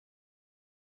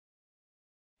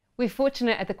We're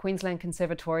fortunate at the Queensland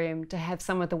Conservatorium to have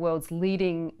some of the world's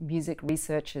leading music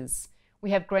researchers.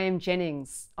 We have Graham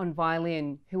Jennings on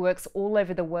violin, who works all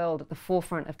over the world at the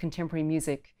forefront of contemporary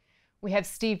music. We have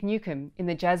Steve Newcomb in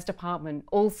the jazz department,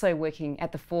 also working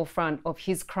at the forefront of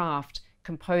his craft,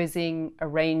 composing,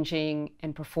 arranging,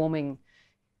 and performing.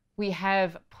 We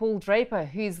have Paul Draper,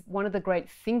 who's one of the great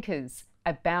thinkers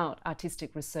about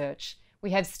artistic research.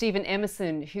 We have Stephen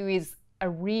Emerson, who is a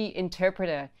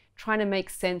reinterpreter, trying to make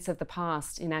sense of the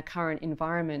past in our current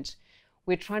environment.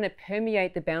 We're trying to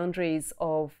permeate the boundaries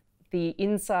of the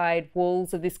inside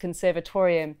walls of this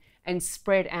conservatorium and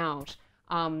spread out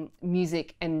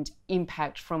music and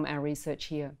impact from our research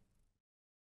here.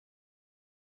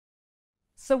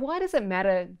 So why does it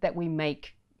matter that we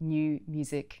make new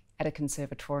music at a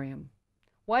conservatorium?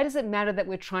 Why does it matter that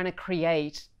we're trying to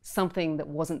create something that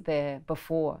wasn't there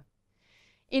before?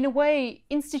 In a way,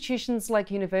 institutions like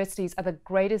universities are the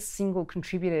greatest single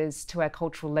contributors to our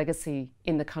cultural legacy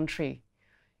in the country.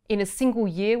 In a single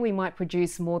year, we might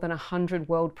produce more than 100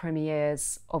 world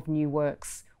premieres of new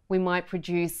works. We might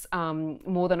produce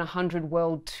more than 100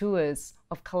 world tours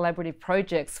of collaborative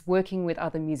projects working with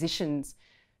other musicians,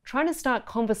 trying to start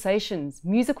conversations,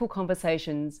 musical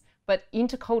conversations, but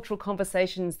intercultural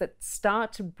conversations that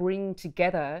start to bring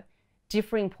together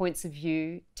differing points of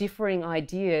view, differing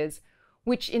ideas,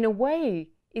 which in a way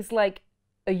is like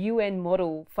a UN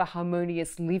model for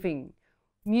harmonious living.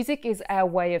 Music is our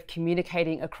way of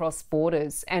communicating across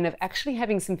borders and of actually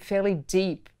having some fairly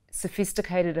deep,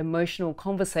 sophisticated, emotional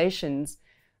conversations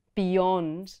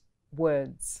beyond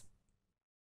words.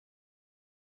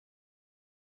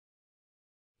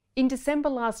 In December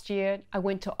last year, I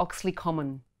went to Oxley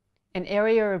Common, an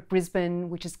area of Brisbane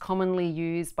which is commonly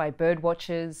used by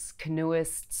birdwatchers,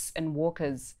 canoeists, and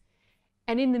walkers.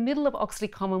 And in the middle of Oxley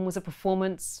Common was a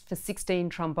performance for 16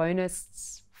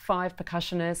 trombonists, 5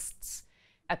 percussionists,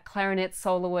 a clarinet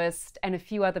soloist, and a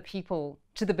few other people,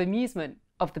 to the bemusement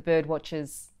of the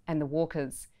birdwatchers and the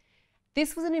walkers.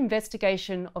 This was an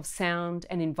investigation of sound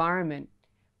and environment,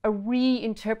 a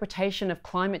reinterpretation of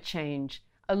climate change,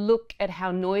 a look at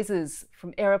how noises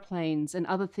from aeroplanes and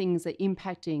other things are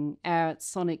impacting our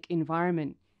sonic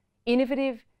environment.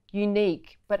 Innovative,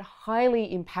 unique, but highly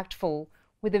impactful,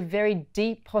 with a very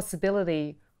deep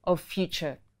possibility of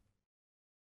future